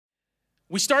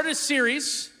We started a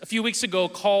series a few weeks ago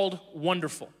called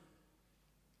Wonderful.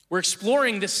 We're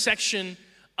exploring this section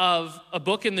of a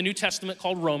book in the New Testament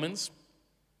called Romans.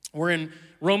 We're in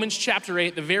Romans chapter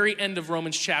 8, the very end of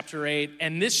Romans chapter 8,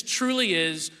 and this truly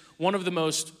is one of the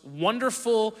most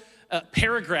wonderful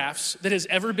paragraphs that has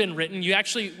ever been written. You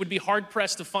actually would be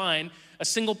hard-pressed to find a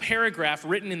single paragraph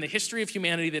written in the history of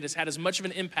humanity that has had as much of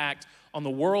an impact on the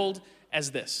world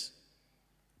as this.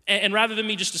 And rather than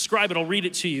me just describe it, I'll read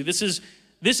it to you. This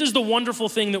is the wonderful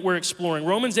thing that we're exploring.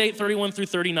 Romans 8, 31 through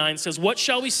 39 says, "What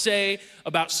shall we say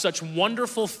about such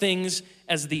wonderful things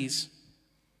as these?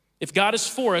 If God is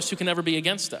for us, who can ever be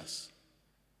against us?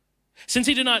 Since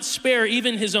he did not spare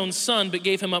even his own son, but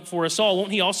gave him up for us all,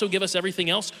 won't he also give us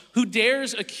everything else? Who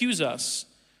dares accuse us,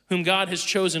 whom God has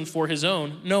chosen for his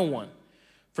own? No one.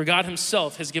 For God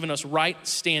himself has given us right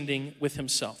standing with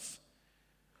himself.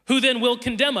 Who then will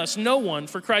condemn us? No one,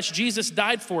 for Christ Jesus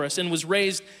died for us and was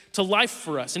raised to life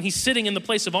for us. And he's sitting in the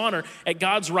place of honor at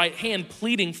God's right hand,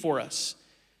 pleading for us.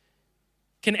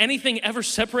 Can anything ever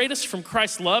separate us from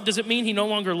Christ's love? Does it mean he no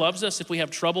longer loves us if we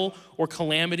have trouble or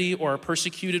calamity or are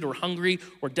persecuted or hungry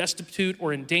or destitute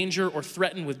or in danger or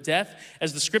threatened with death?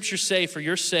 As the scriptures say, for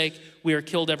your sake, we are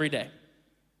killed every day.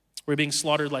 We're being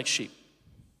slaughtered like sheep.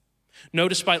 No,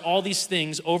 despite all these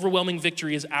things, overwhelming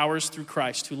victory is ours through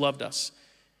Christ who loved us.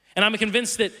 And I'm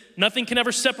convinced that nothing can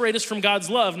ever separate us from God's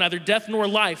love, neither death nor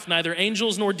life, neither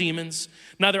angels nor demons,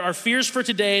 neither our fears for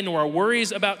today nor our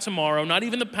worries about tomorrow, not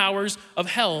even the powers of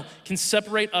hell can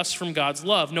separate us from God's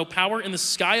love. No power in the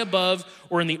sky above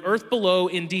or in the earth below,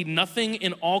 indeed nothing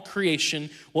in all creation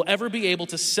will ever be able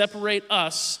to separate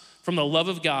us from the love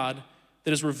of God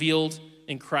that is revealed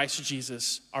in Christ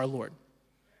Jesus our Lord.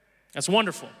 That's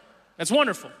wonderful. That's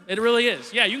wonderful. It really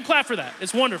is. Yeah, you can clap for that.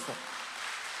 It's wonderful.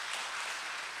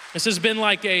 This has been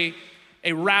like a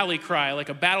rally cry, like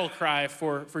a battle cry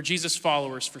for Jesus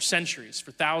followers for centuries,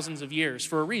 for thousands of years,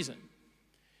 for a reason.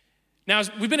 Now, as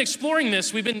we've been exploring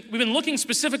this, we've been looking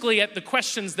specifically at the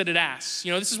questions that it asks.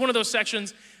 You know, this is one of those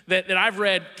sections that I've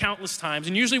read countless times.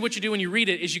 And usually what you do when you read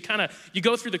it is you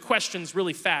go through the questions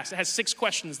really fast. It has 6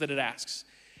 questions that it asks.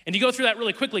 And you go through that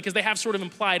really quickly because they have sort of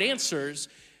implied answers.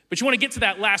 But you want to get to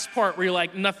that last part where you're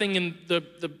like, nothing in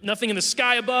the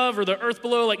sky above or the earth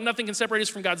below, like nothing can separate us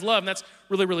from God's love. And that's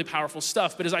really, really powerful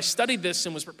stuff. But as I studied this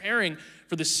and was preparing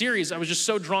for this series, I was just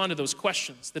so drawn to those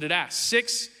questions that it asked.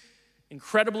 6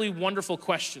 incredibly wonderful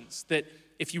questions that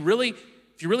if you really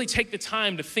take the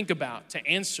time to think about, to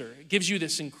answer, it gives you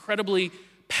this incredibly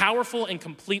powerful and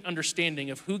complete understanding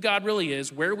of who God really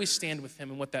is, where we stand with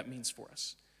him, and what that means for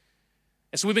us.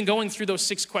 And so we've been going through those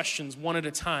 6 questions one at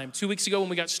a time. 2 weeks ago when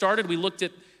we got started, we looked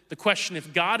at the question,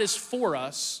 if God is for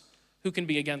us, who can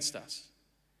be against us?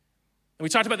 And we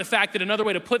talked about the fact that another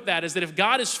way to put that is that if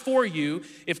God is for you,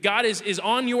 if God is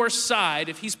on your side,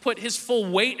 if he's put his full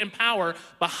weight and power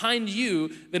behind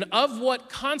you, then of what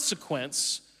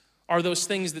consequence are those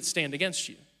things that stand against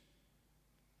you?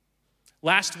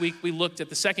 Last week, we looked at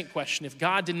the second question, if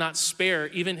God did not spare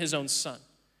even his own son,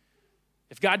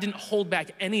 if God didn't hold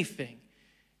back anything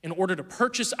in order to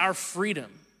purchase our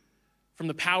freedom from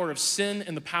the power of sin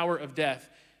and the power of death,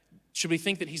 should we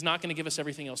think that he's not going to give us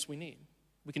everything else we need?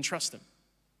 We can trust him.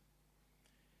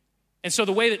 And so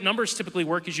the way that numbers typically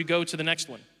work is you go to the next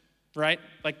one, right?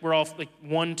 Like we're all like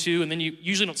 1, 2, and then you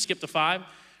usually don't skip to 5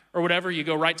 or whatever, you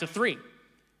go right to 3.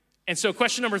 And so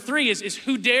question number 3 is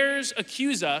who dares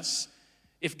accuse us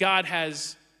if God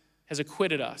has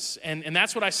acquitted us? And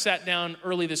that's what I sat down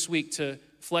early this week to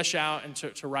flesh out and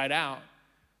to write out.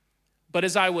 But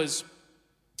as I was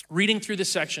reading through this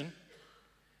section,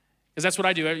 because that's what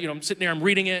I do, I'm sitting there, I'm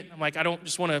reading it, I'm like, I don't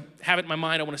just want to have it in my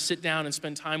mind, I want to sit down and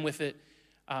spend time with it.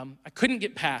 I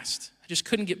just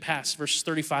couldn't get past verses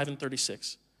 35 and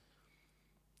 36.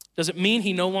 Does it mean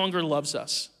he no longer loves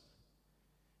us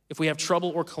if we have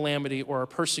trouble or calamity or are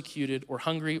persecuted or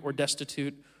hungry or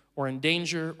destitute or in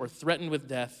danger or threatened with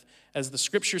death? As the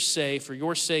scriptures say, for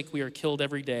your sake we are killed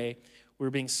every day, we're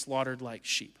being slaughtered like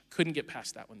sheep. Couldn't get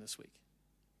past that one this week.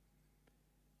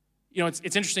 You know,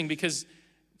 it's interesting because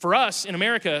for us in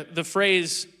America, the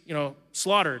phrase,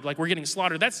 slaughtered, like we're getting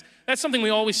slaughtered, that's something we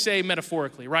always say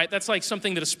metaphorically, right? That's like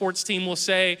something that a sports team will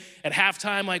say at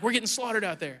halftime, like we're getting slaughtered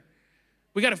out there.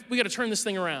 We gotta turn this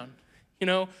thing around,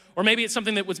 Or maybe it's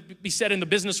something that would be said in the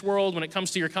business world when it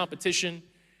comes to your competition.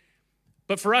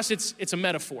 But for us, it's a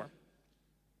metaphor.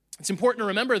 It's important to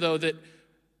remember, though, that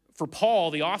for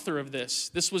Paul, the author of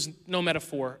this was no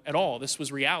metaphor at all. This was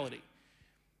reality.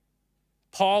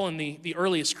 Paul and the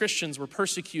earliest Christians were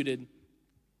persecuted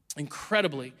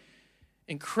incredibly,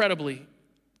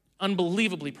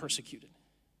 unbelievably persecuted.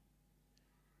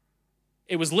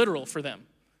 It was literal for them.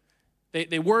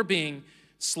 They were being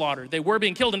slaughtered. They were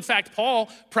being killed. In fact, Paul,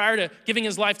 prior to giving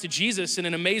his life to Jesus in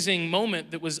an amazing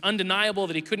moment that was undeniable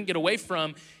that he couldn't get away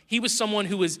from, he was someone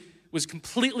who was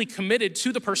completely committed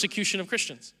to the persecution of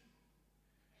Christians.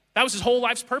 That was his whole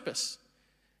life's purpose.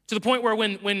 To the point where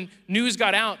when news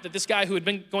got out that this guy who had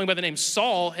been going by the name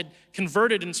Saul had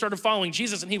converted and started following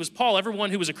Jesus and he was Paul, everyone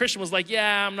who was a Christian was like,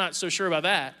 yeah, I'm not so sure about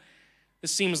that.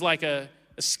 This seems like a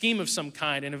scheme of some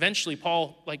kind. And eventually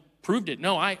Paul proved it.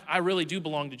 No, I really do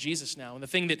belong to Jesus now. And the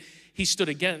thing that he stood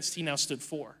against, he now stood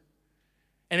for.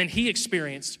 And then he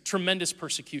experienced tremendous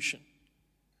persecution.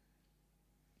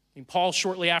 I mean, Paul,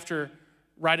 shortly after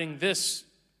writing this,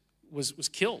 was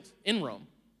killed in Rome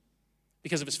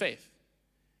because of his faith.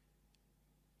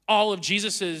 All of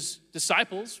Jesus'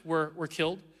 disciples were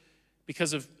killed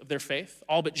because of their faith.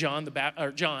 All but John,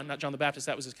 not John the Baptist,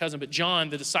 that was his cousin, but John,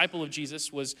 the disciple of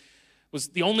Jesus, was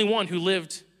the only one who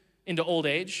lived into old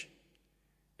age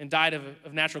and died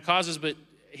of natural causes, but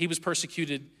he was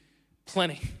persecuted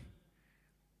plenty.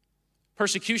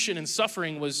 Persecution and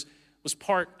suffering was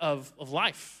part of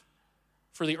life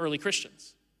for the early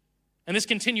Christians. And this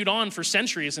continued on for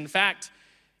centuries. In fact,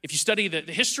 if you study the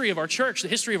history of our church, the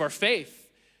history of our faith,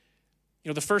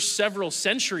 the first several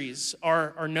centuries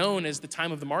are known as the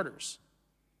time of the martyrs.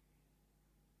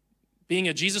 Being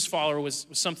a Jesus follower was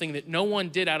something that no one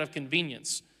did out of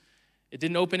convenience. It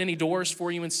didn't open any doors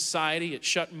for you in society. It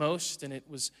shut most, and it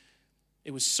was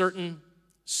certain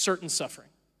suffering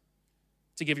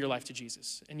to give your life to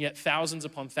Jesus. And yet thousands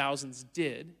upon thousands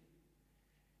did,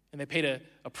 and they paid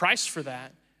a price for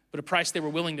that, but a price they were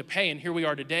willing to pay. And here we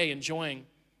are today enjoying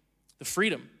the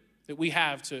freedom that we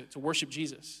have to worship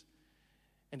Jesus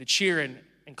and to cheer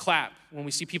and clap when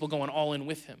we see people going all in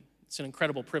with him. It's an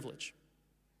incredible privilege.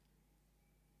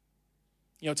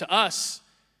 To us,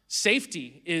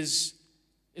 safety is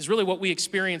really what we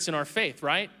experience in our faith,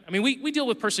 right? I mean, we deal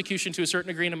with persecution to a certain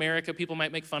degree in America. People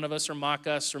might make fun of us or mock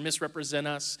us or misrepresent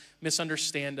us,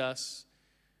 misunderstand us.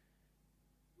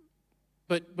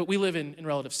 But we live in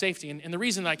relative safety. And the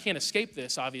reason that I can't escape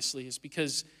this, obviously, is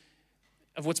because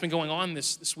of what's been going on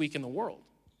this week in the world.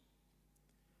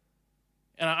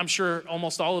 And I'm sure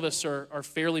almost all of us are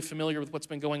fairly familiar with what's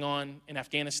been going on in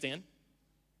Afghanistan.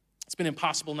 It's been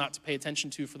impossible not to pay attention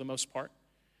to for the most part.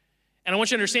 And I want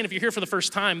you to understand, if you're here for the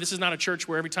first time, this is not a church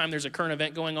where every time there's a current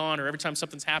event going on or every time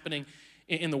something's happening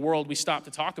in the world, we stop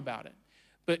to talk about it.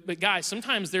 But guys,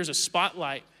 sometimes there's a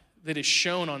spotlight that is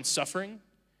shown on suffering,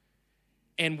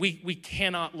 and we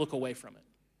cannot look away from it.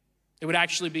 It would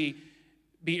actually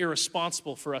be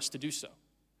irresponsible for us to do so.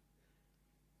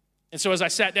 And so as I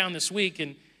sat down this week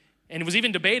and was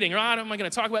even debating, am I going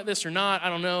to talk about this or not? I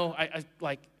don't know.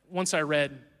 Once I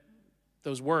read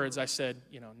those words, I said,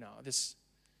 no, this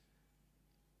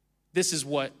is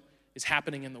what is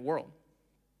happening in the world.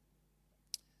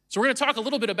 So we're going to talk a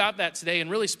little bit about that today,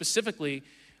 and really specifically,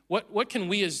 what can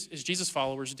we as Jesus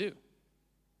followers do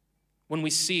when we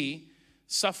see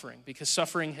suffering? Because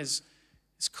suffering has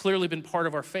clearly been part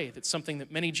of our faith. It's something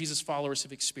that many Jesus followers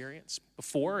have experienced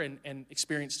before and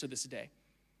experienced to this day.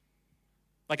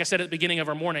 Like I said at the beginning of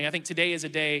our morning, I think today is a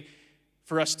day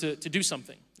for us to do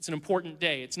something. It's an important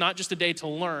day. It's not just a day to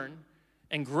learn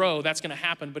and grow. That's going to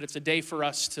happen, but it's a day for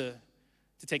us to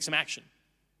take some action.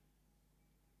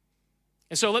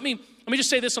 And so let me just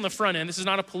say this on the front end. This is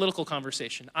not a political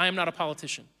conversation. I am not a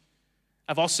politician.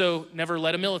 I've also never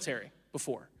led a military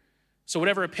before. So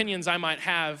whatever opinions I might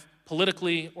have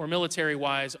politically or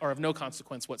military-wise are of no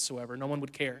consequence whatsoever. No one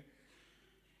would care.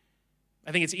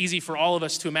 I think it's easy for all of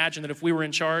us to imagine that if we were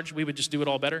in charge, we would just do it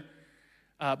all better.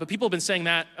 But people have been saying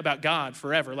that about God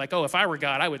forever. Like, if I were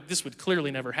God, this would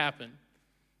clearly never happen.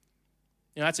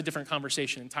 That's a different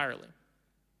conversation entirely.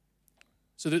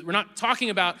 So we're not talking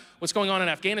about what's going on in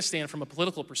Afghanistan from a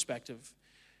political perspective.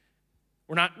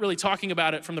 We're not really talking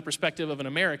about it from the perspective of an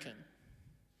American,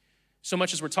 so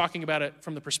much as we're talking about it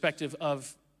from the perspective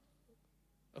of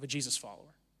a Jesus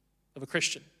follower, of a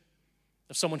Christian,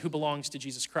 of someone who belongs to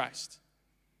Jesus Christ.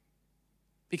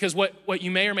 Because what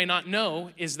you may or may not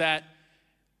know is that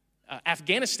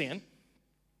Afghanistan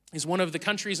is one of the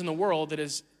countries in the world that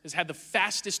has had the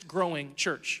fastest growing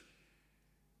church.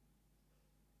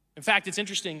 In fact, it's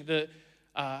interesting,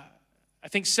 I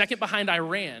think second behind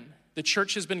Iran, the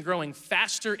church has been growing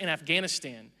faster in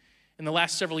Afghanistan in the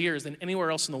last several years than anywhere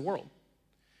else in the world.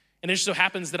 And it just so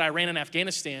happens that Iran and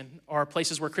Afghanistan are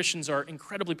places where Christians are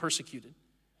incredibly persecuted.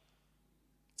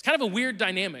 It's kind of a weird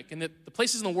dynamic in that the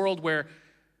places in the world where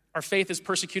our faith is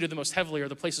persecuted the most heavily are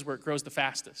the places where it grows the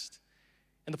fastest.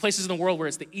 And the places in the world where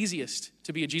it's the easiest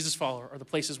to be a Jesus follower are the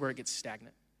places where it gets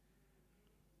stagnant.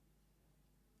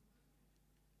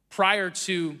 Prior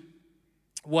to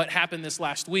what happened this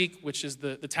last week, which is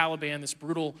the Taliban, this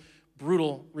brutal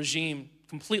regime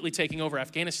completely taking over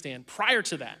Afghanistan. Prior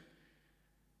to that,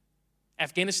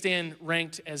 Afghanistan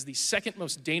ranked as the second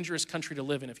most dangerous country to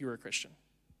live in if you were a Christian,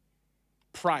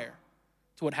 prior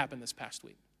to what happened this past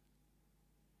week.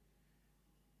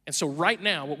 And so right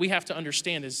now, what we have to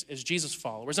understand as Jesus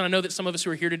followers, and I know that some of us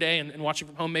who are here today and watching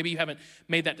from home, maybe you haven't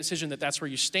made that decision that that's where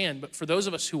you stand, but for those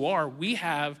of us who are, we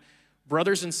have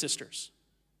brothers and sisters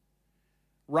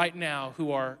right now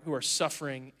who are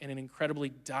suffering in an incredibly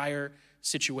dire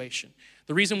situation.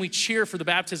 The reason we cheer for the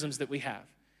baptisms that we have,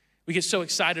 we get so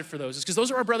excited for those, is because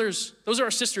those are our brothers, those are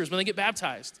our sisters when they get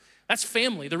baptized. That's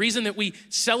family. The reason that we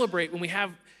celebrate when we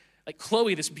have like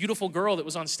Chloe, this beautiful girl that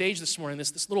was on stage this morning,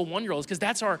 this little 1-year-old, is because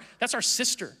that's our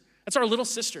sister. That's our little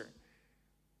sister.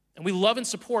 And we love and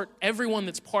support everyone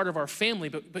that's part of our family.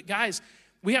 But guys,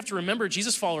 we have to remember,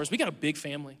 Jesus followers, we got a big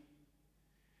family.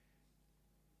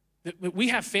 We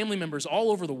have family members all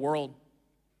over the world.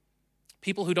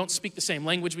 People who don't speak the same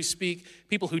language we speak,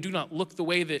 people who do not look the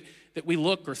way that we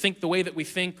look or think the way that we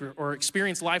think or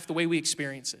experience life the way we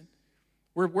experience it.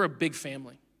 We're a big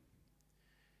family.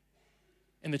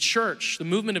 And the church, the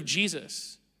movement of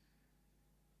Jesus,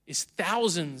 is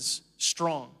thousands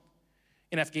strong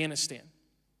in Afghanistan.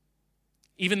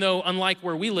 Even though, unlike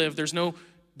where we live, there's no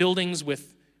buildings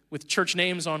with church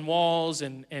names on walls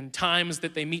and times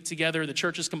that they meet together. The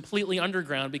church is completely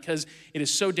underground because it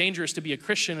is so dangerous to be a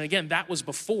Christian. And again, that was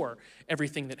before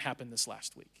everything that happened this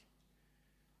last week.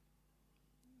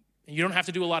 And you don't have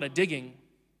to do a lot of digging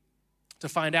to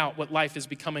find out what life is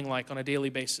becoming like on a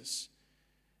daily basis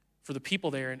for the people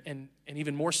there, and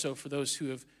even more so for those who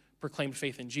have proclaimed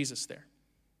faith in Jesus there.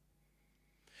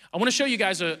 I want to show you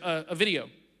guys a video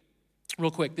real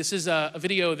quick. This is a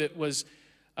video that was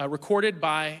recorded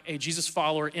by a Jesus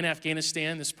follower in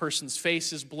Afghanistan. This person's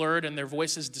face is blurred and their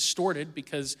voice is distorted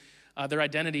because their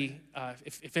identity,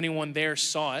 if anyone there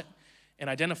saw it and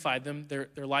identified them,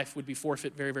 their life would be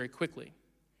forfeit very, very quickly.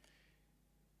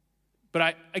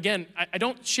 But I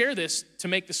don't share this to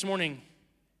make this morning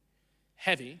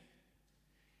heavy.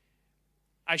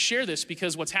 I share this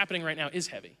because what's happening right now is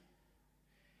heavy.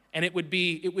 And it would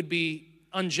be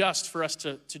unjust for us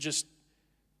to just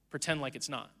pretend like it's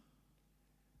not.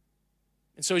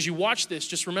 And so as you watch this,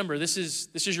 just remember, this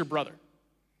is your brother.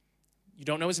 You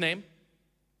don't know his name.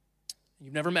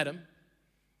 You've never met him.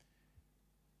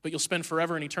 But you'll spend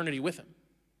forever in eternity with him.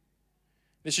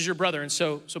 This is your brother, and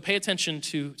so pay attention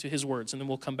to his words, and then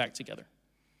we'll come back together.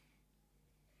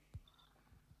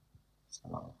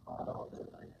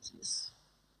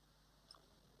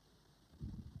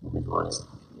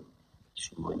 امیدوارستم که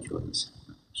شما اینجور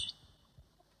مسلمان باشید.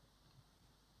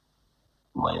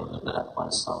 ما امروز در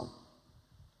افغانستان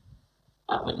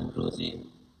اولین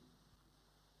روزی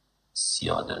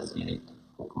سیاه در زیر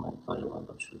حکومت طالبان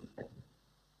را شروع کردیم.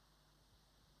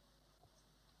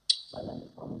 و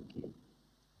نمی‌فهمم که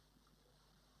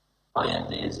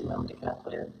آینده از این مملکت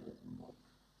باید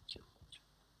چه خواهد شد.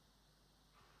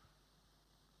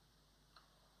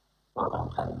 واقعا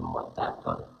قلب ما درد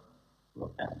داره.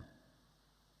 واقعا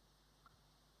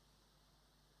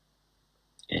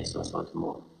احساسات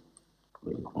ما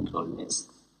روی کنترل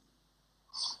نیست.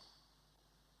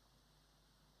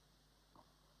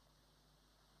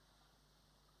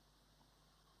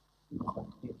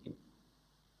 میخواد که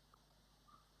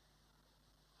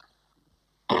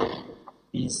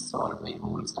 20 سال به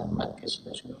این زحمت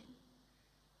کشیده شد.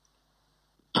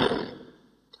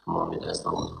 تمام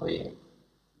دستاوردهای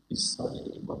 20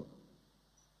 ساله با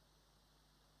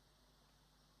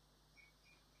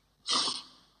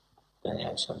در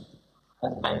یک شب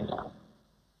از بین رفت.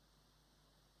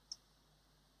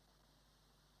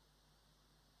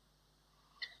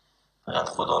 فقط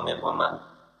خدا می‌فهمد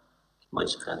که ما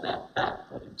چقدر درد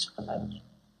داریم، چقدر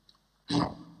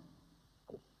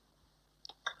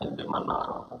قلب من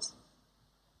ناراحت است.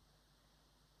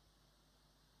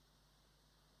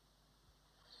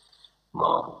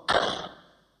 ما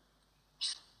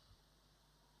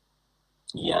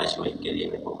یه اشوای گریه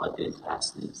به خاطر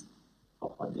ترس نیست، به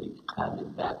خاطر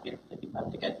قلب درد گرفته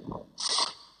مملکت ما،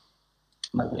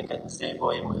 مملکت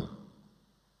زیبای ما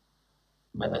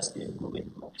به دست گروه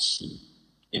وحشی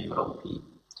افراطی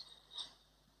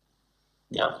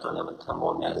یافتاده و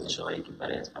تمام ارزش‌هایی که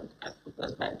برای از مملکت بود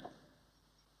از بین رفت.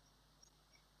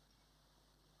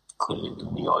 کل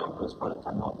دنیا امروز ما را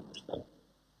تنها گذاشتن.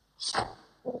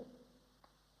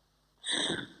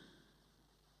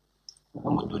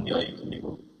 اما دنیایی که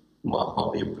میگم ما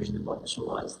حامی پشتیبان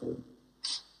شما هستیم.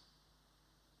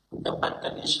 در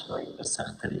بدترین شرایط، در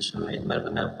سخت‌ترین شرایط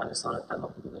مردم افغانستان را تنها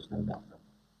گذاشتن رفتن.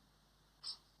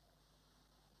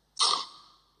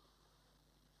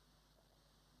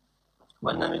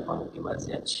 و نمی‌کنیم که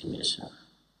وضعیت چی میشه.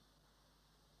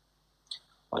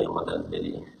 آیا مدت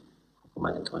بری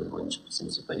حکومت طالبان چه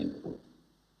سپری بکنیم؟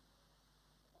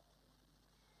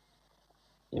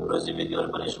 امروز ویدیو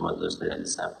رو برای شما دوست دارید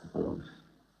ثبت کنیم.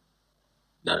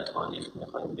 در تاریخ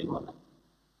میخوایم بمانه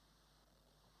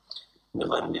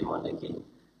که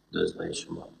دوستای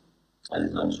شما،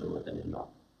 عزیزان شما در ایران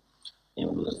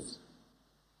امروز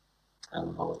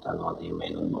تنها در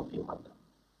میدان باقی مانده.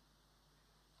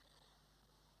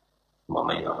 ما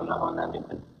میدان رها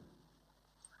نمیکنیم،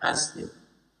 هستیم،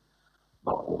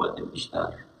 با قوت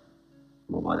بیشتر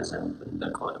مبارزه میکنیم، در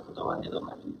کار خداوند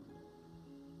ادامه میدیم.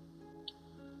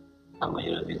 اما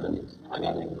این رو بدانید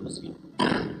اگر امروزی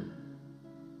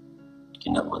که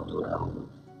نباید دور هم بود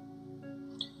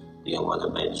دیگه ما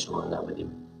بین شما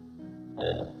نبودیم،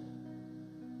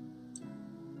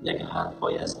 یک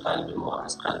حرفایی از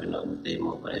قلب نامده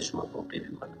ما برای شما توقیف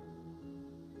میکنم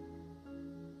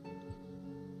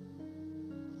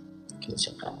که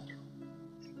چقدر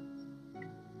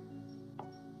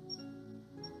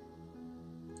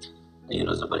این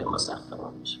روز برای ما سخت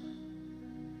تمام میشه.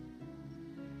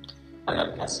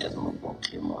 اگر کسی از ما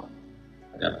فوقی ما،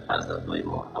 اگر فرزندای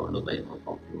ما، اولادای ما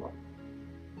فوقی ما،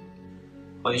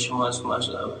 پای شما از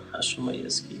شما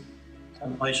است که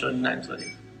تنهایش را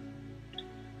نگذارید،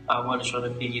 احوالش را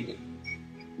بگیرید،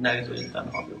 نگذارید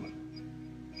تنها بماند.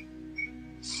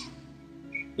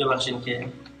 ببخشید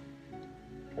که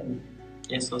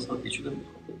احساساتی شده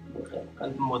میخواد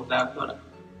قلب مطلب دارم.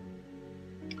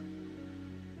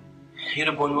 این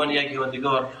رو به عنوان یک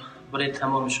یادگار برای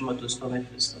تمام شما دوستان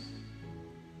میفرستم.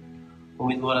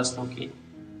 امیدوار هستم که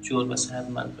جور و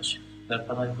صحتمند باشید، در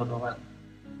پناه خداوند،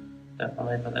 در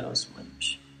پناه پدر آسمانی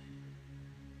باشید.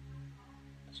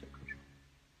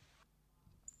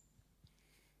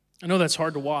 I know that's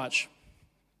hard to watch,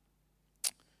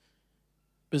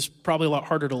 but it's probably a lot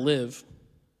harder to live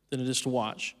than it is to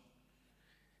watch.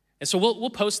 And so we'll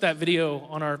post that video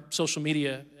on our social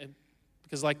media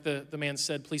because like the man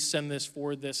said, please send this,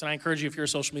 forward this. And I encourage you, if you're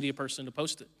a social media person, to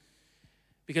post it.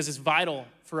 Because it's vital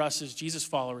for us as Jesus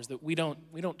followers that we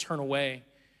don't turn away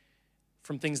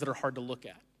from things that are hard to look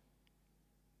at.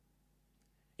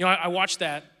 You know, I watched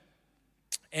that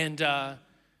and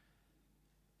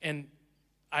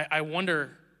I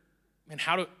wonder, man,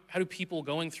 how do people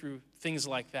going through things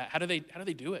like that, how do they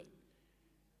do it?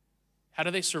 How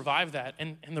do they survive that?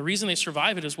 And the reason they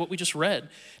survive it is what we just read.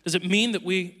 Does it mean that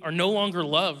we are no longer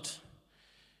loved?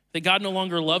 That God no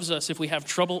longer loves us if we have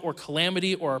trouble or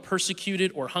calamity or are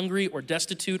persecuted or hungry or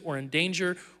destitute or in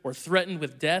danger or threatened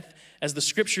with death? As the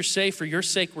scriptures say, for your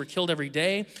sake we're killed every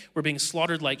day. We're being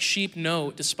slaughtered like sheep.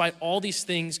 No, despite all these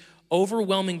things,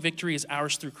 overwhelming victory is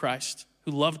ours through Christ,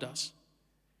 who loved us.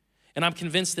 And I'm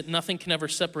convinced that nothing can ever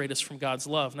separate us from God's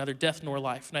love, neither death nor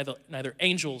life, neither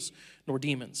angels nor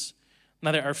demons.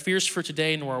 Neither our fears for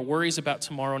today nor our worries about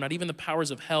tomorrow, not even the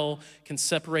powers of hell can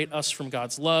separate us from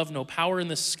God's love. No power in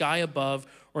the sky above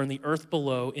or in the earth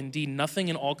below. Indeed, nothing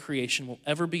in all creation will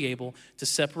ever be able to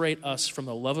separate us from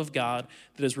the love of God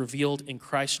that is revealed in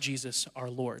Christ Jesus our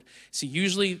Lord. See,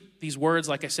 usually these words,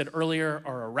 like I said earlier,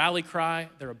 are a rally cry,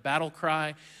 they're a battle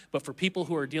cry. But for people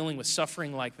who are dealing with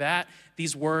suffering like that,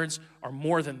 these words are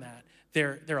more than that.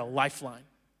 They're a lifeline.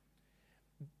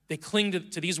 They cling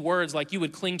to these words like you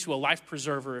would cling to a life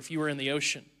preserver if you were in the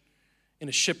ocean, in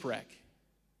a shipwreck.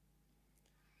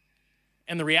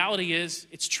 And the reality is,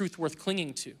 it's truth worth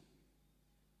clinging to.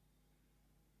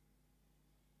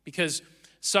 Because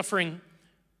suffering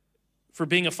for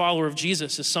being a follower of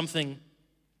Jesus is something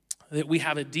that we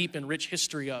have a deep and rich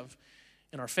history of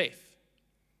in our faith.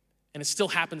 And it still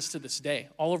happens to this day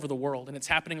all over the world. And it's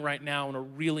happening right now in a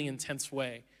really intense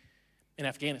way in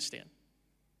Afghanistan.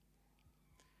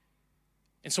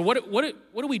 And so what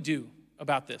do we do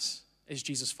about this as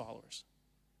Jesus followers?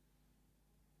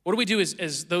 What do we do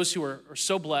as those who are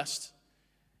so blessed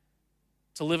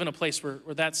to live in a place where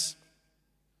that's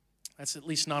at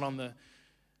least not on the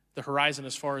horizon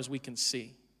as far as we can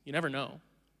see? You never know.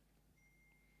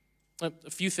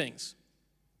 A few things.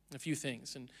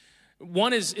 And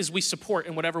one is we support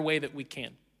in whatever way that we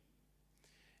can.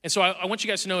 And so I want you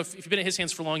guys to know, if you've been at His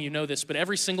Hands for long, you know this, but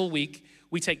every single week,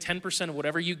 we take 10% of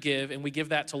whatever you give, and we give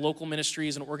that to local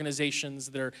ministries and organizations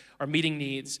that are meeting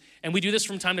needs. And we do this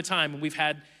from time to time, and we've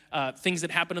had things that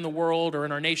happen in the world or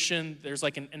in our nation. There's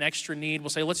like an extra need.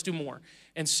 We'll say, let's do more.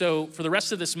 And so for the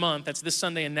rest of this month, that's this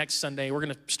Sunday and next Sunday, we're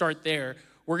going to start there.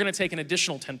 We're going to take an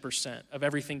additional 10% of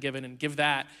everything given and give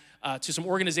that to some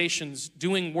organizations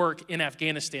doing work in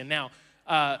Afghanistan. Now,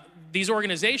 these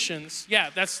organizations, yeah,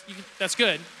 that's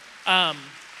good.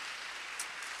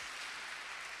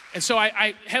 And so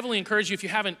I heavily encourage you, if you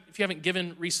haven't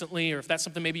given recently, or if that's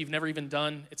something maybe you've never even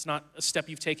done, it's not a step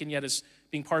you've taken yet as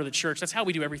being part of the church. That's how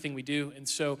we do everything we do. And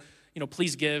so,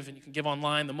 please give, and you can give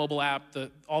online, the mobile app,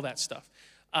 all that stuff.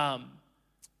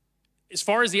 As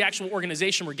far as the actual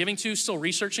organization we're giving to, still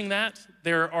researching that.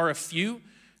 There are a few.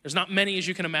 There's not many, as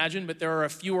you can imagine, but there are a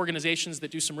few organizations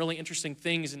that do some really interesting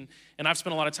things, and I've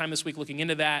spent a lot of time this week looking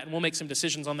into that, and we'll make some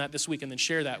decisions on that this week and then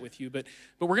share that with you. But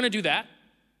we're going to do that.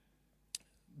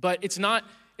 But it's not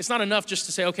enough just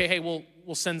to say, okay, hey, we'll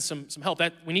send some help.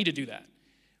 That we need to do that.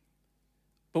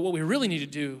 But what we really need to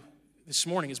do this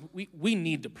morning is we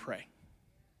need to pray.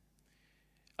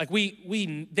 Like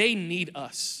they need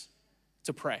us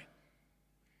to pray.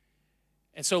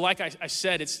 And so like I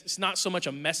said, it's not so much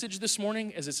a message this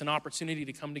morning as it's an opportunity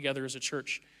to come together as a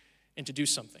church and to do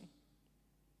something.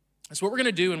 And so what we're going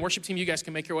to do, and worship team, you guys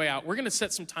can make your way out. We're going to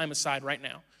set some time aside right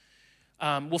now.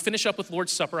 We'll finish up with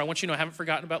Lord's Supper. I want you to know I haven't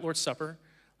forgotten about Lord's Supper.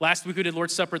 Last week we did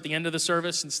Lord's Supper at the end of the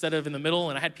service instead of in the middle,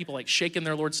 and I had people like shaking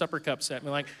their Lord's Supper cups at me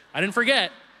like, I didn't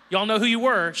forget. Y'all know who you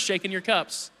were, shaking your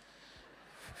cups.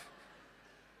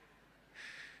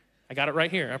 I got it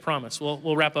right here, I promise.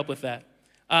 We'll wrap up with that.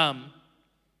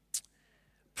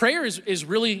 Prayer is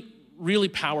really, really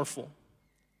powerful.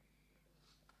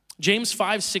 James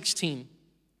 5:16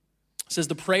 says,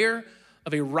 the prayer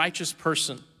of a righteous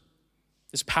person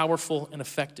is powerful and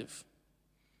effective.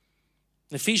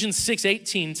 Ephesians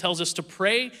 6:18 tells us to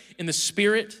pray in the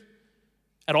Spirit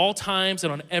at all times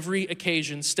and on every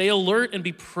occasion. Stay alert and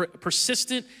be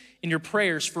persistent in your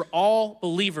prayers for all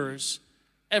believers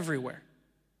everywhere.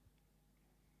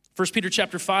 1 Peter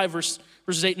chapter 5, verses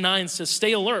 8 and 9 says,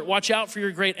 stay alert, watch out for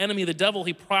your great enemy, the devil.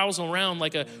 He prowls around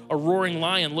like a roaring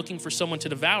lion looking for someone to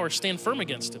devour. Stand firm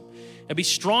against him and be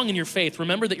strong in your faith.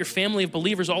 Remember that your family of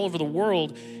believers all over the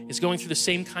world is going through the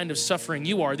same kind of suffering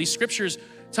you are. These scriptures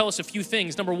tell us a few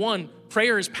things. Number one,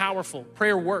 prayer is powerful.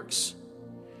 Prayer works.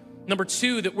 Number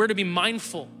two, that we're to be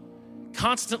mindful,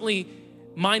 constantly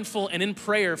mindful and in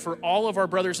prayer for all of our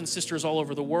brothers and sisters all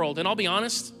over the world. And I'll be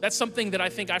honest, that's something that I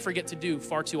think I forget to do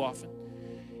far too often.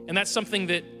 And that's something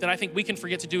that I think we can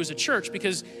forget to do as a church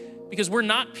because we're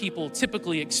not people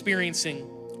typically experiencing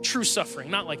true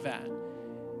suffering, not like that.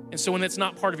 And so when that's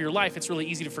not part of your life, it's really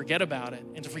easy to forget about it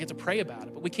and to forget to pray about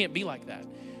it. But we can't be like that.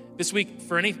 This week,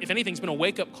 if anything's been a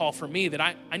wake-up call for me that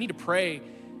I need to pray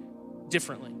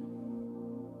differently.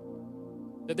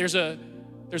 That there's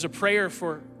a prayer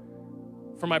for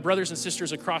my brothers and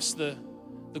sisters across the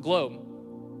globe,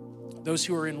 those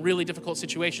who are in really difficult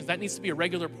situations. That needs to be a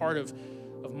regular part of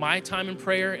my time in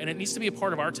prayer, and it needs to be a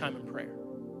part of our time in prayer.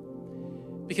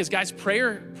 Because guys,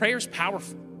 prayer's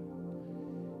powerful.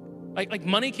 Like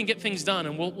money can get things done,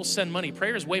 and we'll send money.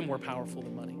 Prayer is way more powerful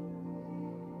than money.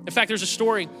 In fact, there's a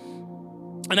story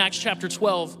in Acts chapter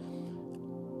 12,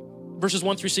 verses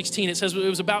 1 through 16. It says it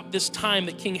was about this time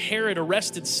that King Herod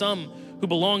arrested some who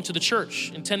belonged to the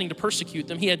church, intending to persecute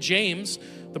them. He had James,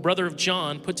 the brother of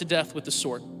John, put to death with the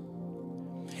sword.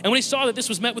 And when he saw that this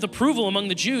was met with approval among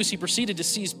the Jews, he proceeded to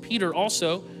seize Peter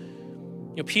also.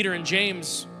 Peter and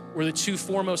James were the two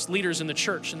foremost leaders in the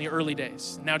church in the early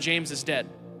days. Now James is dead.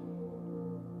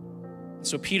 And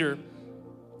so Peter,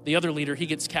 the other leader, he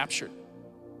gets captured.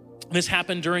 This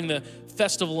happened during the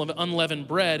festival of unleavened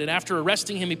bread. And after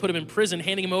arresting him, he put him in prison,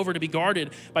 handing him over to be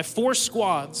guarded by 4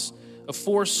 squads of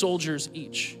 4 soldiers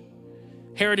each.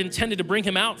 Herod intended to bring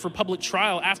him out for public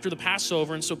trial after the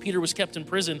Passover, and so Peter was kept in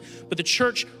prison. But the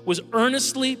church was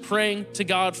earnestly praying to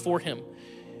God for him.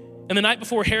 And the night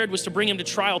before Herod was to bring him to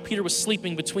trial, Peter was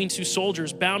sleeping between 2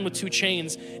 soldiers, bound with 2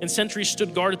 chains, and sentries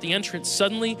stood guard at the entrance.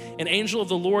 Suddenly, an angel of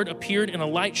the Lord appeared, and a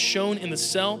light shone in the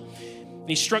cell. And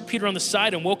he struck Peter on the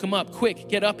side and woke him up. Quick,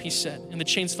 get up, he said, and the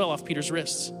chains fell off Peter's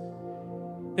wrists.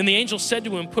 Then the angel said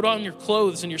to him, put on your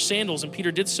clothes and your sandals, and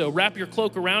Peter did so. Wrap your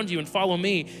cloak around you and follow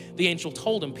me, the angel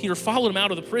told him. Peter followed him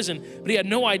out of the prison, but he had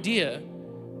no idea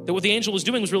that what the angel was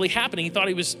doing was really happening. He thought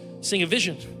he was seeing a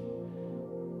vision.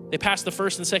 They passed the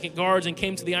first and second guards and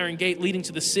came to the iron gate leading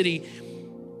to the city,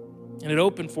 and it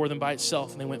opened for them by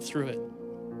itself, and they went through it.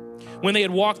 When they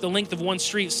had walked the length of one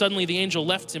street, suddenly the angel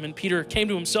left him, and Peter came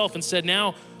to himself and said,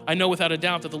 now I know without a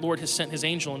doubt that the Lord has sent his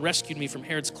angel and rescued me from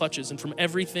Herod's clutches and from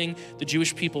everything the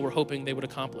Jewish people were hoping they would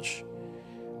accomplish.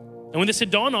 And when this had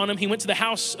dawned on him, he went to the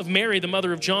house of Mary, the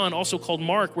mother of John, also called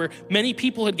Mark, where many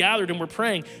people had gathered and were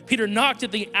praying. Peter knocked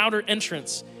at the outer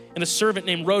entrance, and a servant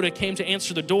named Rhoda came to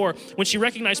answer the door. When she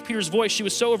recognized Peter's voice, she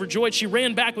was so overjoyed, she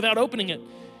ran back without opening it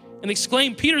and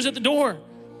exclaimed, Peter's at the door.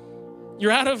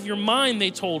 You're out of your mind,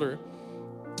 they told her.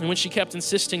 And when she kept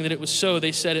insisting that it was so,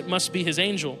 they said, it must be his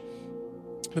angel.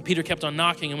 But Peter kept on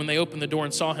knocking, and when they opened the door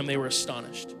and saw him, they were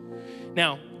astonished.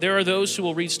 Now, there are those who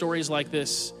will read stories like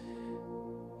this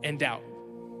and doubt.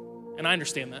 And I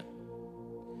understand that.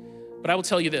 But I will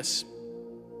tell you this.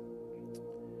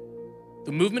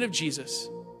 The movement of Jesus,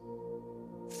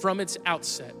 from its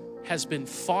outset, has been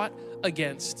fought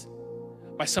against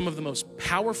by some of the most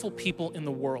powerful people in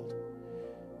the world,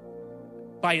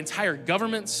 by entire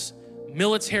governments,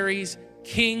 militaries,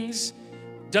 kings.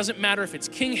 Doesn't matter if it's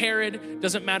King Herod,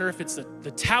 doesn't matter if it's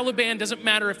the Taliban, doesn't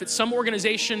matter if it's some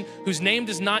organization whose name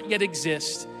does not yet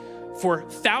exist. For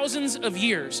thousands of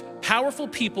years, powerful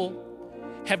people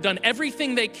have done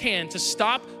everything they can to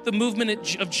stop the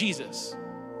movement of Jesus,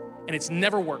 and it's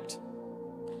never worked.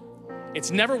 It's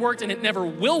never worked, and it never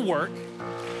will work.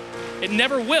 It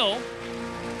never will.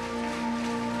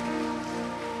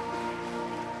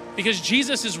 Because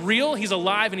Jesus is real, he's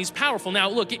alive, and he's powerful. Now,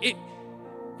 look, it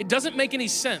doesn't make any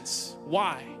sense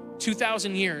why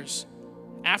 2,000 years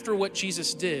after what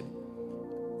Jesus did,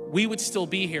 we would still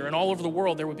be here, and all over the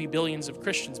world there would be billions of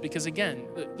Christians. Because again,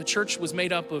 the church was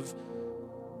made up of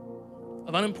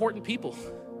unimportant people,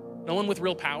 no one with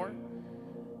real power.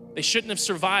 They shouldn't have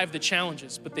survived the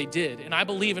challenges, but they did. And I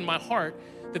believe in my heart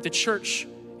that the church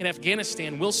in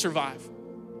Afghanistan will survive.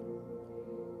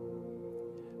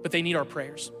 But they need our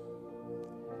prayers.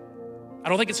 I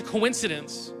don't think it's a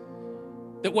coincidence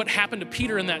that what happened to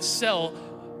Peter in that cell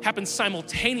happened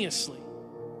simultaneously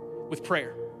with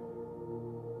prayer.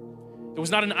 It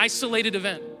was not an isolated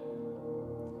event.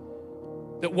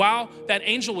 That while that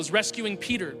angel was rescuing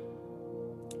Peter,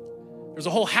 there was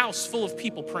a whole house full of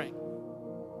people praying.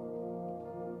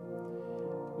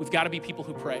 We've got to be people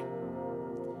who pray.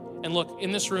 And look,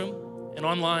 in this room and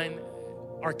online,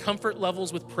 our comfort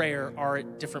levels with prayer are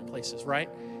at different places, right?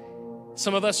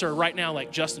 Some of us are right now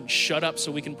like, Justin, shut up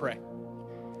so we can pray,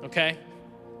 okay?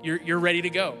 You're ready to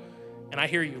go. And I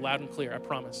hear you loud and clear, I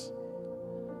promise.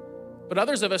 But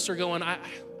others of us are going, I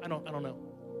don't know.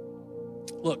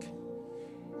 Look,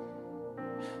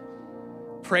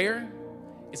 prayer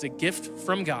is a gift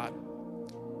from God.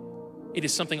 It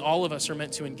is something all of us are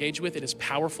meant to engage with. It is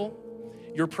powerful.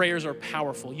 Your prayers are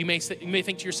powerful. You may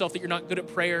think to yourself that you're not good at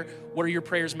prayer. What do your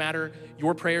prayers matter?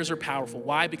 Your prayers are powerful.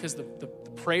 Why? Because the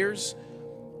prayers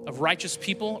of righteous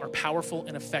people are powerful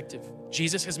and effective.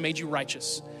 Jesus has made you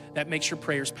righteous. That makes your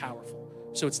prayers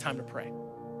powerful. So it's time to pray.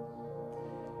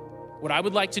 What I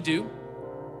would like to do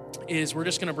is we're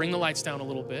just gonna bring the lights down a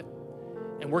little bit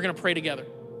and we're gonna pray together.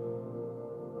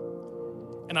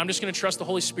 And I'm just gonna trust the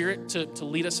Holy Spirit to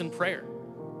lead us in prayer.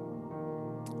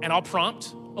 And I'll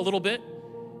prompt a little bit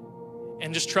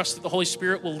and just trust that the Holy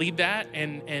Spirit will lead that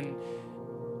and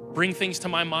bring things to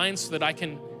my mind so that I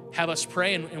can have us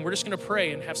pray. And we're just gonna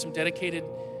pray and have some dedicated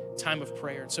time of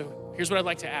prayer. And so here's what I'd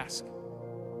like to ask.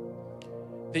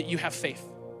 That you have faith.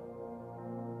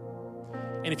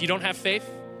 And if you don't have faith,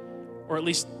 or at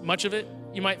least much of it,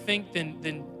 you might think,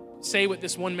 then say what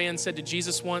this one man said to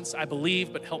Jesus once, I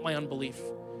believe, but help my unbelief.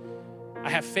 I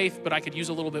have faith, but I could use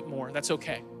a little bit more. That's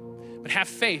okay. But have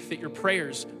faith that your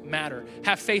prayers matter.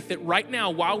 Have faith that right now,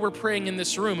 while we're praying in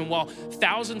this room and while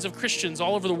thousands of Christians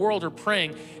all over the world are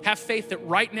praying, have faith that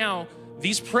right now,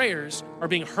 these prayers are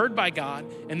being heard by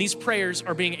God and these prayers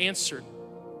are being answered.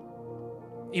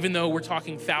 Even though we're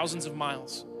talking thousands of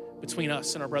miles between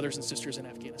us and our brothers and sisters in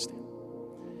Afghanistan.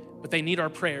 But they need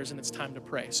our prayers and it's time to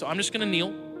pray. So I'm just gonna kneel.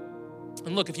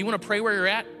 And look, if you wanna pray where you're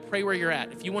at, pray where you're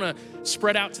at. If you wanna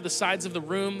spread out to the sides of the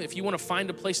room, if you wanna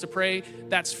find a place to pray,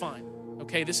 that's fine.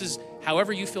 Okay, this is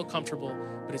however you feel comfortable,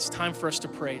 but it's time for us to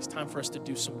pray. It's time for us to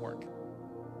do some work.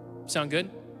 Sound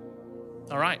good?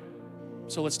 All right,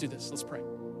 so let's do this. Let's pray.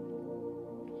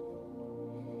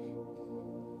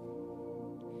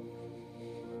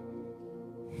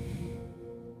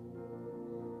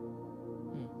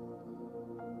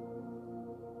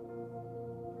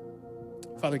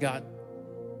 Father God,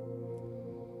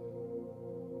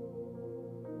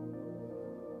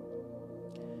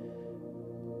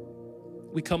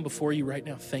 we come before you right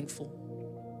now thankful.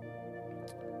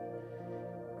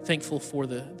 Thankful for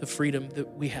the freedom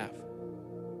that we have,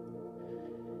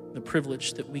 the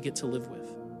privilege that we get to live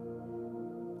with.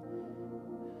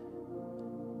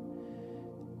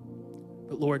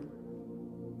 But Lord,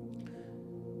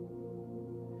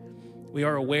 we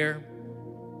are aware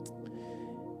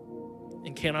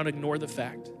and cannot ignore the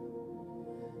fact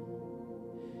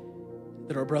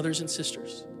that our brothers and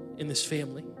sisters in this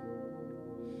family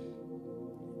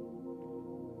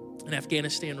in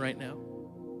Afghanistan right now,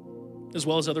 as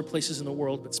well as other places in the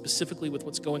world, but specifically with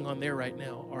what's going on there right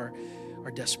now, are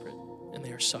desperate and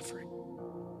they are suffering.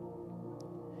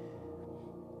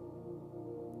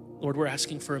 Lord, we're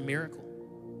asking for a miracle.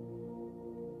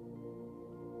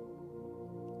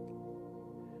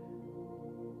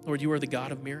 Lord, you are the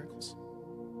God of miracles.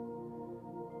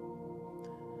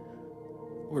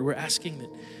 Lord, we're asking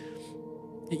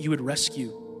that you would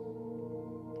rescue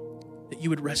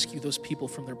those people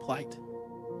from their plight.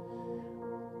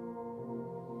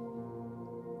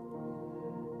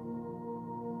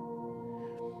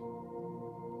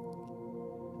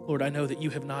 Lord, I know that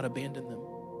you have not abandoned them.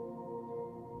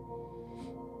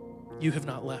 You have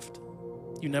not left.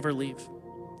 You never leave.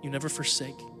 You never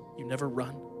forsake. You never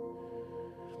run.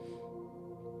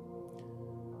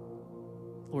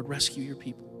 Lord, rescue your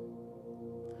people.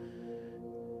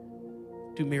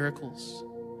 Do miracles.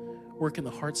 Work in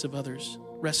the hearts of others.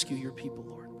 Rescue your people,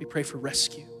 Lord. We pray for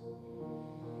rescue.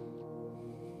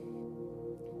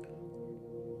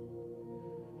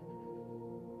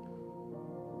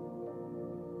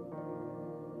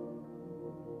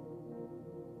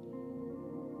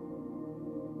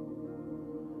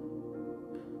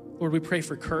 Lord, we pray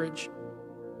for courage.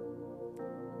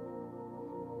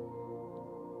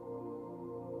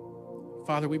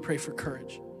 Father, we pray for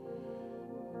courage.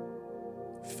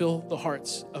 Fill the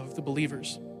hearts of the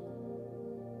believers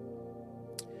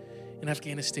in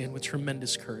Afghanistan with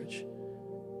tremendous courage.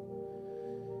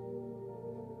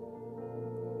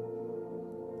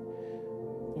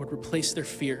 Lord, replace their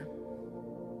fear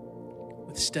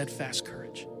with steadfast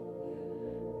courage.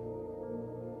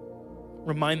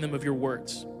 Remind them of your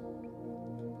words.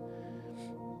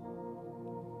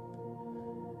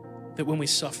 That when we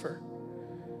suffer,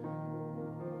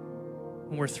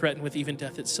 when we're threatened with even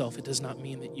death itself, it does not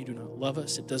mean that you do not love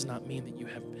us. It does not mean that you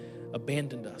have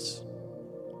abandoned us.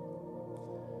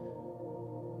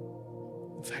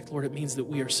 In fact, Lord, it means that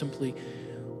we are simply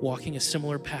walking a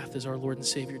similar path as our Lord and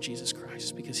Savior, Jesus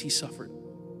Christ, because he suffered.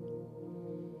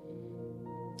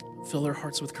 Fill their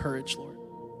hearts with courage, Lord.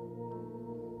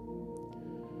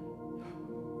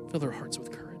 Fill their hearts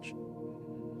with courage.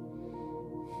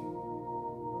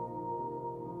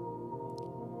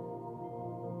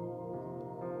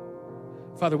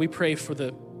 Father, we pray for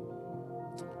the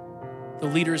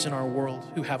leaders in our world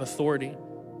who have authority,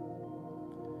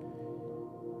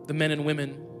 the men and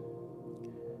women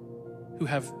who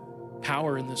have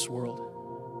power in this world,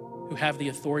 who have the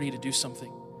authority to do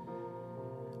something.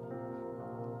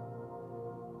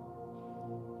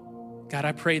 God,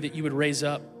 I pray that you would raise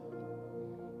up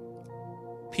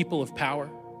people of power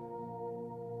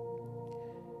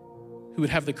who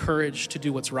would have the courage to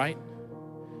do what's right,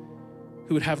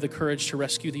 who would have the courage to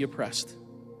rescue the oppressed.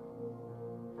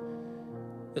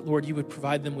 That, Lord, you would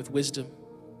provide them with wisdom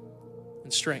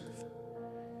and strength.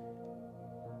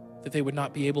 That they would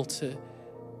not be able to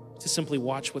simply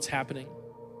watch what's happening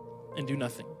and do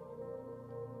nothing.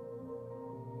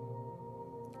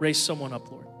 Raise someone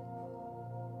up, Lord.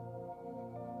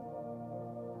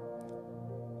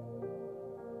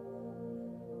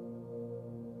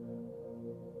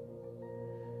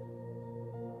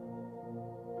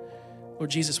 Lord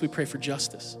Jesus, we pray for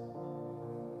justice.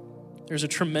 There's a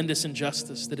tremendous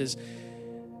injustice that is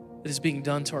being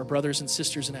done to our brothers and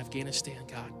sisters in Afghanistan,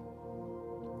 God.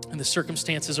 And the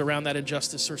circumstances around that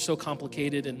injustice are so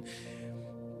complicated and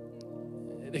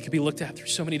they could be looked at through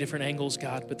so many different angles,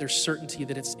 God, but there's certainty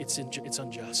that it's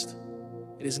unjust.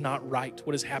 It is not right.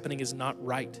 What is happening is not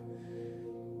right.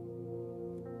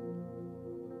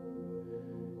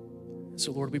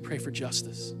 So, Lord, we pray for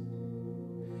justice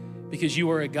because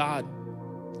you are a God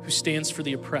who stands for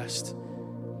the oppressed,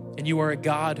 and you are a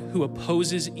God who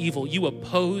opposes evil. You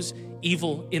oppose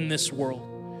evil in this world.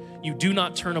 You do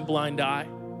not turn a blind eye.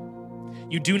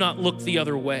 You do not look the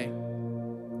other way.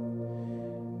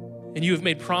 And you have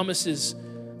made promises,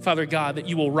 Father God, that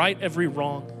you will right every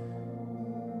wrong.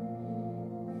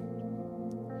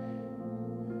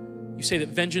 You say that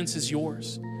vengeance is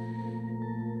yours.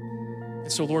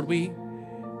 And so, Lord, we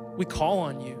call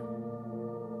on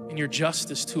you in your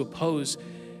justice to oppose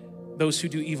those who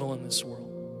do evil in this world.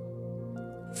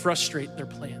 Frustrate their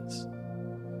plans.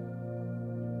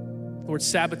 Lord,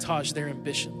 sabotage their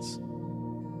ambitions.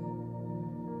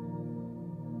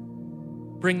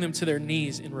 Bring them to their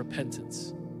knees in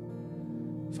repentance,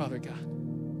 Father God.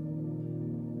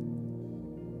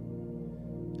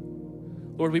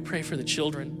 Lord, we pray for the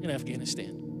children in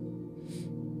Afghanistan.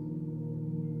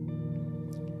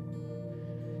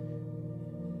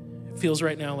 It feels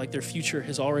right now like their future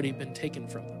has already been taken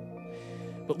from them.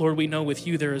 But Lord, we know with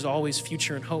you there is always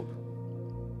future and hope.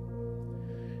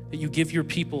 That you give your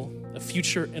people a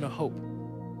future and a hope.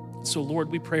 So Lord,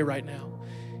 we pray right now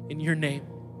in your name.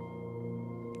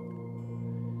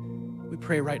 We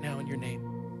pray right now in your name.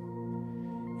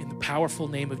 In the powerful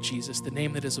name of Jesus, the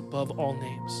name that is above all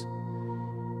names.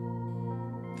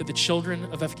 That the children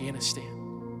of Afghanistan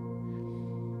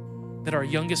that our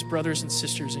youngest brothers and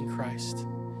sisters in Christ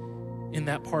in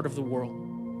that part of the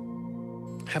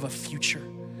world have a future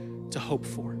to hope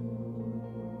for.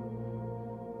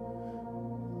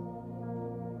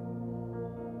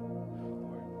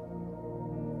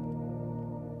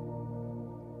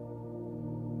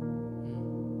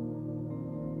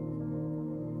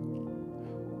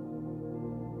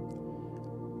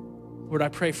 Lord, I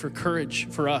pray for courage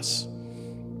for us.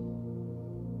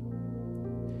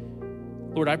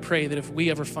 Lord, I pray that if we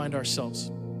ever find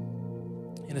ourselves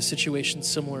in a situation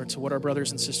similar to what our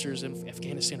brothers and sisters in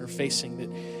Afghanistan are facing,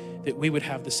 that we would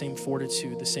have the same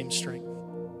fortitude, the same strength,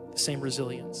 the same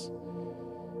resilience.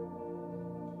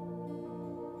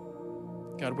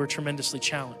 God, we're tremendously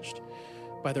challenged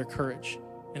by their courage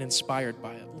and inspired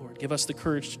by it, Lord. Give us the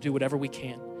courage to do whatever we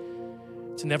can,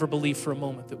 to never believe for a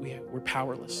moment that we're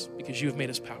powerless, because you have made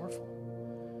us powerful.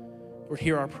 Lord,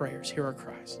 hear our prayers, hear our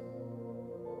cries.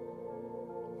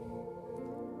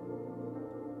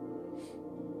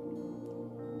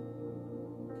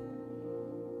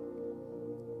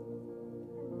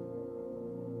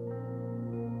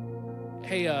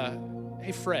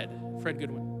 Hey, Fred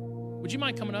Goodwin, would you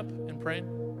mind coming up and praying?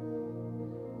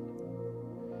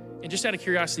 And just out of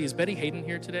curiosity, is Betty Hayden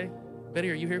here today? Betty,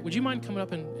 are you here? Would you mind coming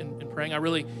up and praying? I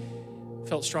really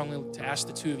felt strongly to ask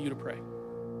the two of you to pray.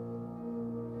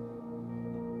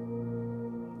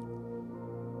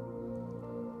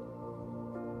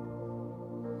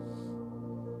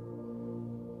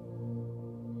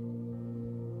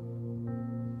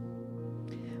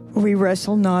 We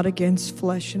wrestle not against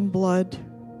flesh and blood,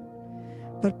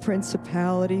 but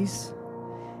principalities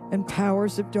and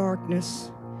powers of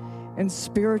darkness and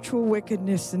spiritual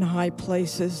wickedness in high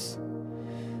places.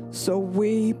 So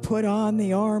we put on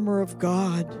the armor of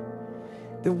God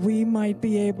that we might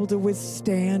be able to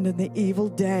withstand in the evil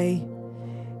day.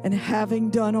 And having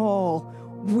done all,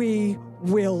 we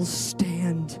will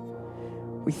stand.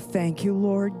 We thank you,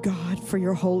 Lord God, for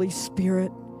your Holy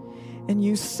Spirit. And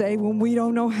you say when we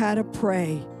don't know how to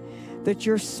pray, that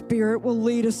your Spirit will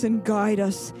lead us and guide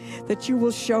us, that you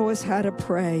will show us how to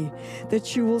pray,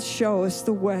 that you will show us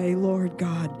the way, Lord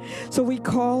God. So we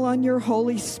call on your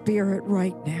Holy Spirit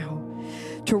right now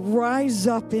to rise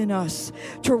up in us,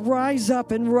 to rise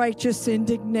up in righteous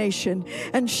indignation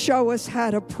and show us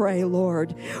how to pray,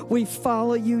 Lord. We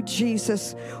follow you,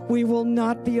 Jesus. We will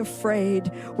not be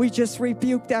afraid. We just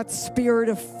rebuke that spirit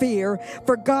of fear,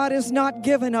 for God has not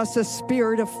given us a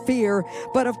spirit of fear,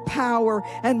 but of power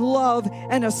and love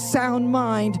and a sound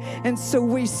mind. And so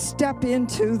we step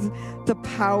into the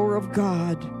power of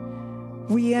God.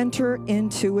 We enter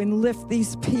into and lift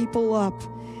these people up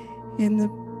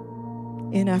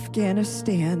in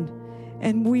Afghanistan,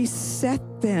 and we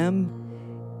set them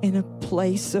in a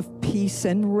place of peace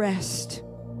and rest.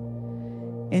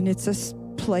 And it's a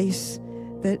place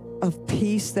of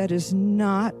peace that is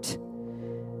not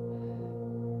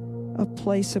a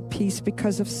place of peace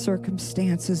because of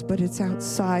circumstances, but it's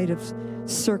outside of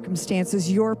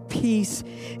circumstances. Your peace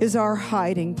is our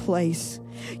hiding place.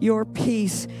 Your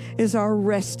peace is our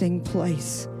resting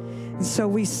place. And so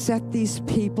we set these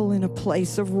people in a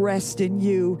place of rest in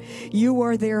you. You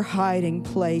are their hiding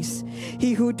place.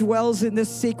 He who dwells in the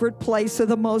secret place of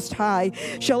the Most High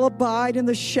shall abide in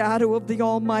the shadow of the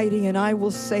Almighty. And I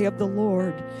will say of the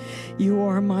Lord, you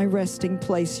are my resting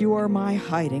place. You are my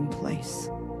hiding place.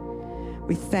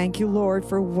 We thank you, Lord,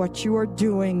 for what you are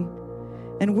doing.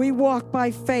 And we walk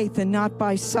by faith and not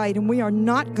by sight. And we are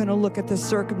not going to look at the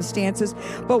circumstances,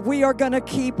 but we are going to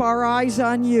keep our eyes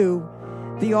on you,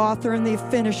 the author and the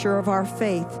finisher of our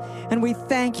faith. And we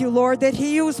thank you, Lord, that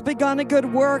he who's begun a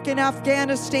good work in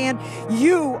Afghanistan,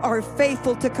 you are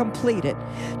faithful to complete it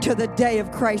to the day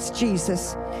of Christ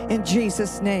Jesus. In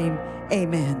Jesus' name,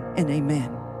 amen and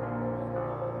amen.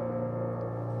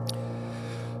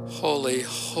 Holy,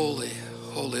 holy,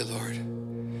 holy Lord,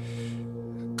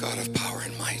 God of power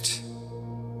and might.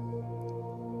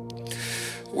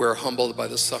 We're humbled by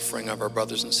the suffering of our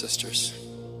brothers and sisters.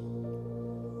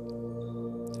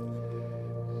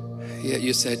 Yet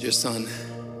you said your son,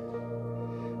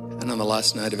 and on the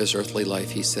last night of his earthly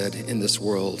life, he said, in this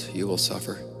world you will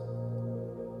suffer.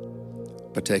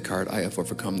 But take heart, I have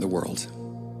overcome the world.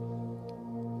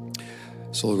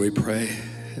 So Lord, we pray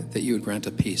that you would grant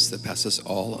a peace that passes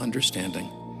all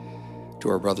understanding to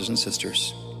our brothers and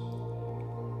sisters.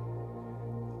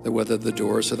 That whether the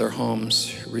doors of their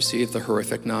homes receive the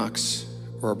horrific knocks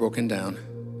or are broken down,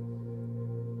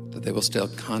 that they will stay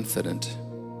confident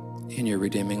in your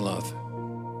redeeming love.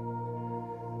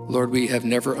 Lord, we have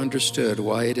never understood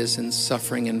why it is in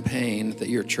suffering and pain that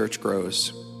your church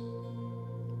grows.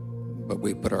 But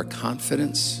we put our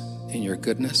confidence in your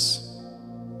goodness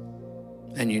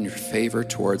and in your favor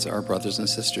towards our brothers and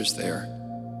sisters there,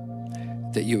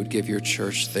 that you would give your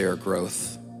church their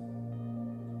growth,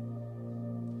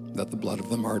 that the blood of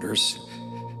the martyrs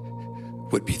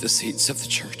would be the seeds of the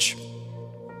church.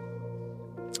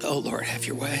 Oh Lord, have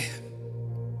your way.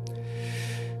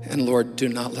 And Lord, do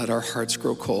not let our hearts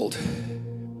grow cold,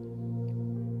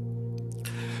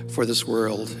 for this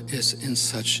world is in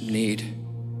such need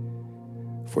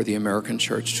for the American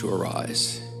church to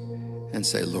arise and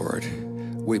say, Lord,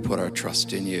 we put our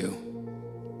trust in you.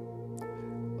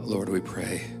 Lord, we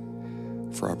pray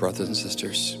for our brothers and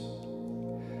sisters.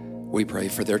 We pray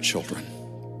for their children.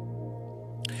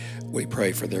 We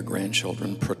pray for their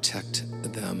grandchildren. Protect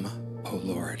them, oh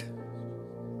Lord.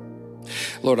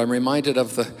 Lord, I'm reminded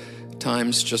of the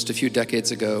times just a few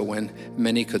decades ago when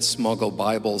many could smuggle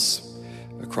Bibles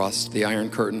across the Iron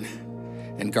Curtain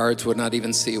and guards would not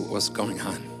even see what was going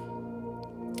on.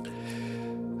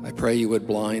 I pray you would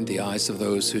blind the eyes of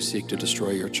those who seek to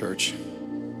destroy your church,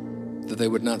 that they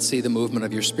would not see the movement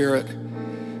of your Spirit,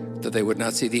 that they would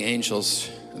not see the angels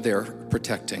there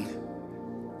protecting,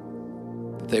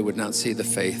 that they would not see the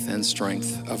faith and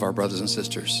strength of our brothers and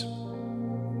sisters,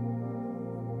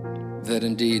 that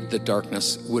indeed the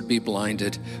darkness would be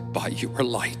blinded by your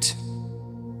light.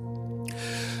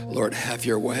 Lord, have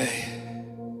your way.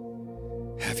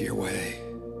 Have your way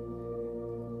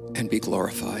and be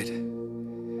glorified.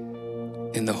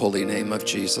 In the holy name of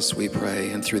Jesus we pray,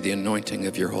 and through the anointing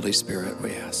of your Holy Spirit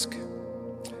we ask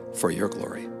for your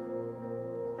glory.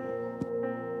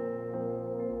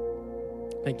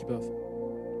 Thank you both.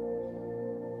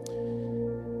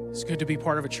 It's good to be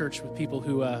part of a church with people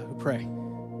who pray.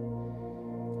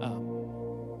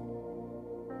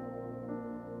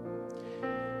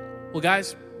 Well,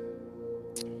 guys,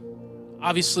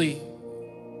 obviously,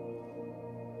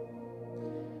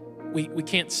 we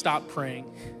can't stop praying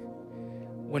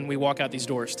when we walk out these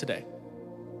doors today.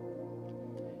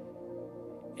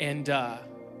 And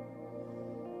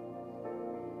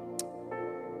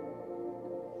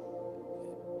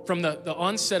from the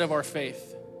onset of our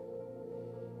faith,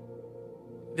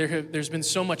 there's been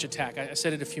so much attack. I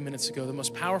said it a few minutes ago. The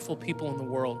most powerful people in the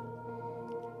world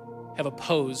have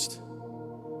opposed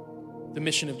the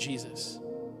mission of Jesus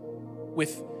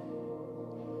with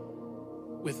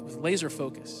laser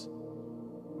focus.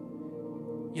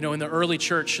 You know, in the early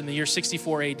church, in the year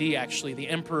 64 AD, actually, the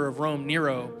emperor of Rome,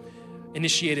 Nero,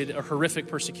 initiated a horrific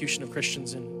persecution of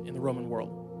Christians in the Roman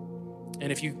world.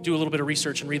 And if you do a little bit of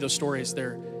research and read those stories,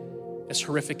 they're as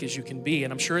horrific as you can be.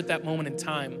 And I'm sure at that moment in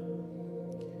time,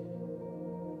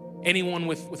 anyone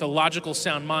with a logical,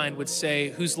 sound mind would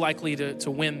say, who's likely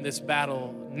to win this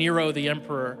battle, Nero the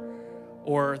emperor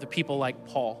or the people like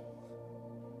Paul?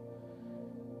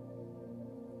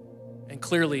 And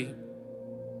clearly,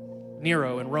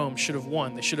 Nero and Rome should have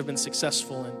won. They should have been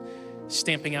successful in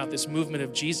stamping out this movement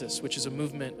of Jesus, which is a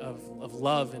movement of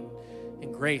love and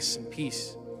grace and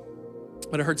peace.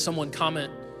 But I heard someone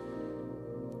comment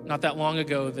not that long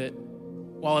ago that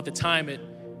while at the time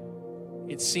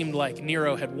it seemed like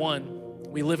Nero had won,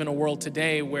 we live in a world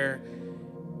today where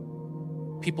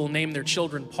people name their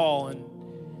children Paul,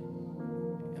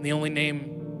 and the only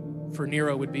name for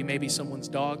Nero would be maybe someone's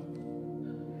dog,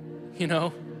 you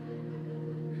know?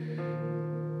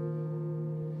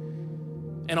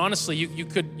 And honestly, you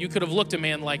could have looked a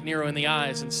man like Nero in the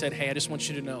eyes and said, hey, I just want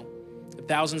you to know that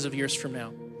thousands of years from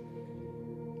now,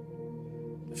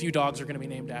 a few dogs are going to be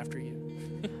named after you.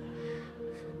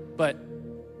 But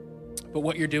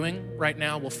what you're doing right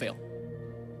now will fail.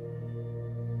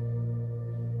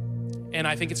 And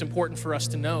I think it's important for us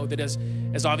to know that as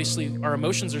obviously our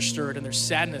emotions are stirred and there's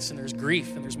sadness and there's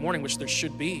grief and there's mourning, which there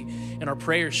should be, and our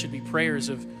prayers should be prayers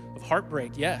of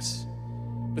heartbreak, yes,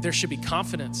 but there should be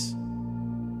confidence.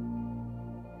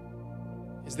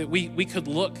 Is that we could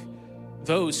look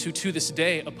those who to this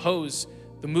day oppose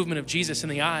the movement of Jesus in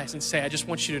the eyes and say, I just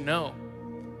want you to know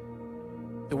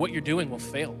that what you're doing will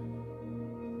fail.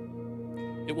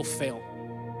 It will fail.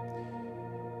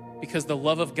 Because the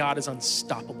love of God is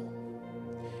unstoppable.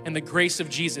 And the grace of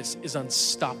Jesus is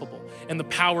unstoppable. And the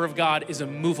power of God is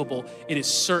immovable. It is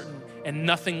certain. And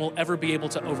nothing will ever be able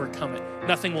to overcome it.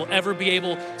 Nothing will ever be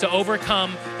able to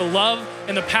overcome the love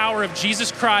and the power of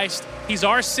Jesus Christ. He's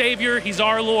our Savior, He's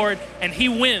our Lord, and He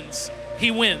wins.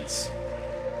 He wins.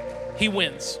 He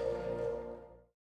wins.